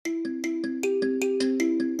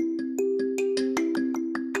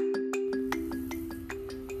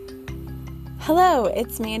Hello,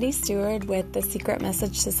 it's Mandy Stewart with the Secret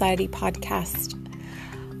Message Society podcast.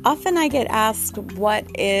 Often I get asked, what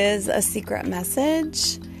is a secret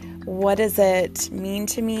message? What does it mean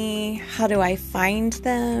to me? How do I find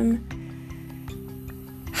them?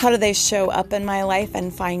 How do they show up in my life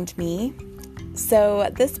and find me?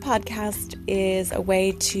 So this podcast is a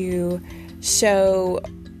way to show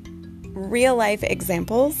real life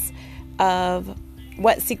examples of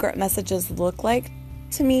what secret messages look like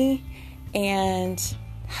to me and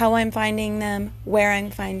how I'm finding them, where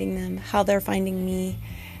I'm finding them, how they're finding me,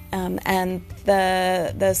 and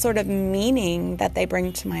the sort of meaning that they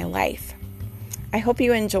bring to my life. I hope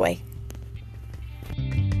you enjoy.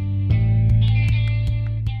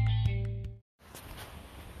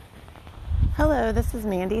 Hello, this is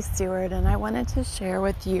Mandy Stewart, and I wanted to share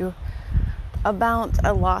with you about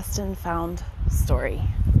a lost and found story.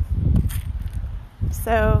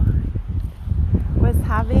 So, was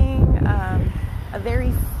having a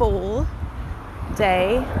very full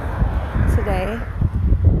day today.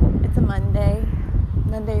 It's a Monday.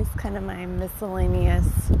 Monday's kind of my miscellaneous,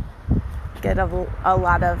 get a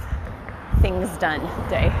lot of things done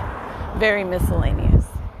day. Very miscellaneous.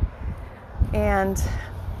 And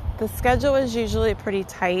the schedule is usually pretty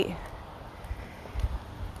tight,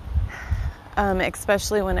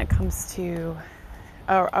 especially when it comes to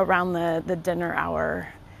around the dinner hour.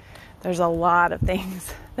 There's a lot of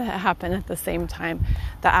things that happen at the same time,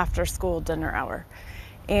 the after-school dinner hour.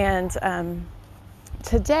 And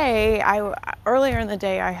today, earlier in the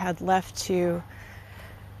day, I had left to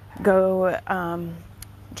go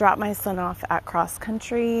drop my son off at cross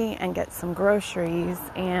country and get some groceries.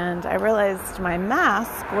 And I realized my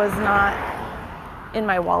mask was not in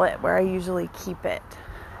my wallet where I usually keep it.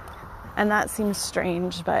 And that seems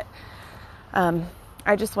strange, but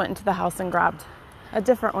I just went into the house and grabbed a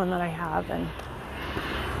different one that I have and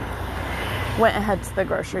went ahead to the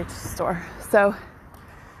grocery store. So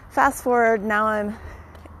fast forward, now I'm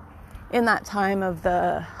in that time of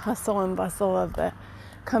the hustle and bustle of the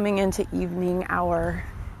coming into evening hour.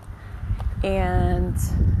 And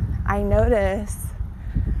I notice,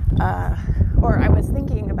 or I was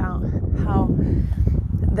thinking about how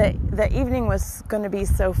the evening was going to be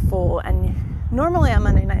so full, and normally on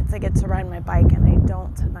Monday nights I get to ride my bike, and I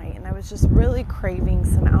don't tonight. And I was just really craving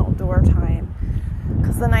some outdoor time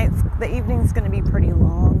because the evening's going to be pretty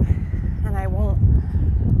long, and I won't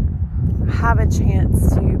have a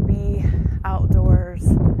chance to be outdoors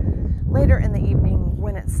later in the evening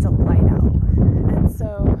when it's still light out. And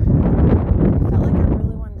so I felt like I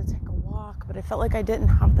really wanted to take a walk, but I felt like I didn't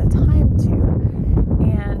have the time to.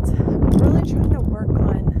 And I'm really trying to work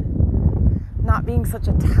on not being such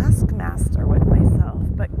a taskmaster with myself,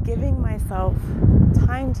 but giving myself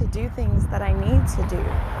time to do things that I need to do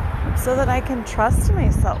so that I can trust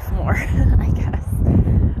myself more, I guess.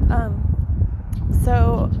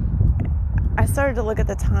 So I started to look at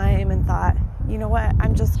the time and thought, you know what,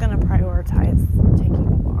 I'm just going to prioritize taking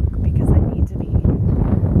a walk because I need to be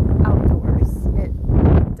outdoors. It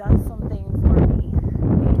does something for me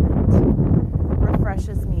and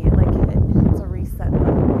refreshes me. It's a reset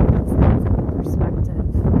button. Puts things in perspective.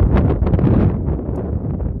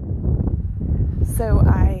 So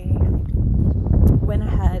I went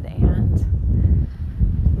ahead and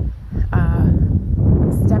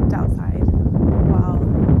stepped outside while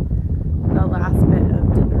the last bit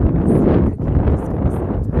of dinner was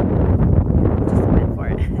cooking. Just went for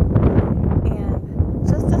it. And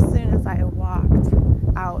just as soon as I walked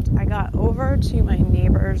out, I got over to my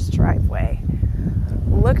neighbor's driveway,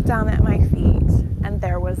 looked down at my feet, and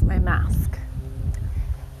there was my mask.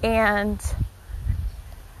 And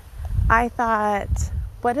I thought,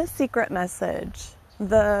 what a secret message.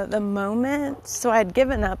 The moment, so I'd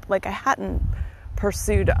given up, I hadn't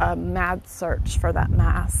pursued a mad search for that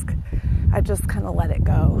mask. I just kind of let it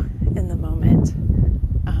go in the moment.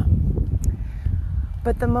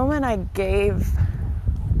 But the moment I gave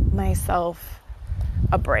myself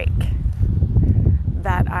a break,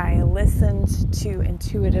 that I listened to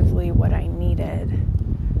intuitively what I needed,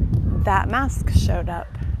 that mask showed up.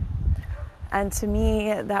 And to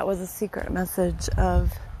me, that was a secret message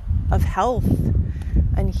of health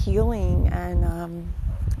and healing and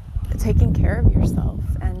taking care of yourself,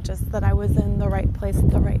 and just that I was in the right place at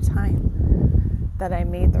the right time, that I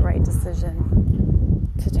made the right decision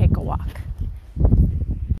to take a walk.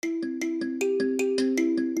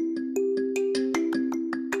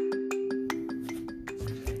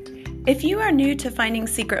 If you are new to finding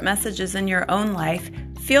secret messages in your own life,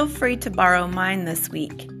 feel free to borrow mine this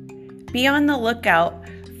week. Be on the lookout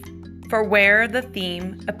for where the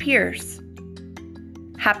theme appears.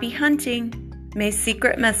 Happy hunting! May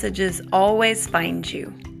secret messages always find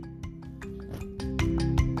you.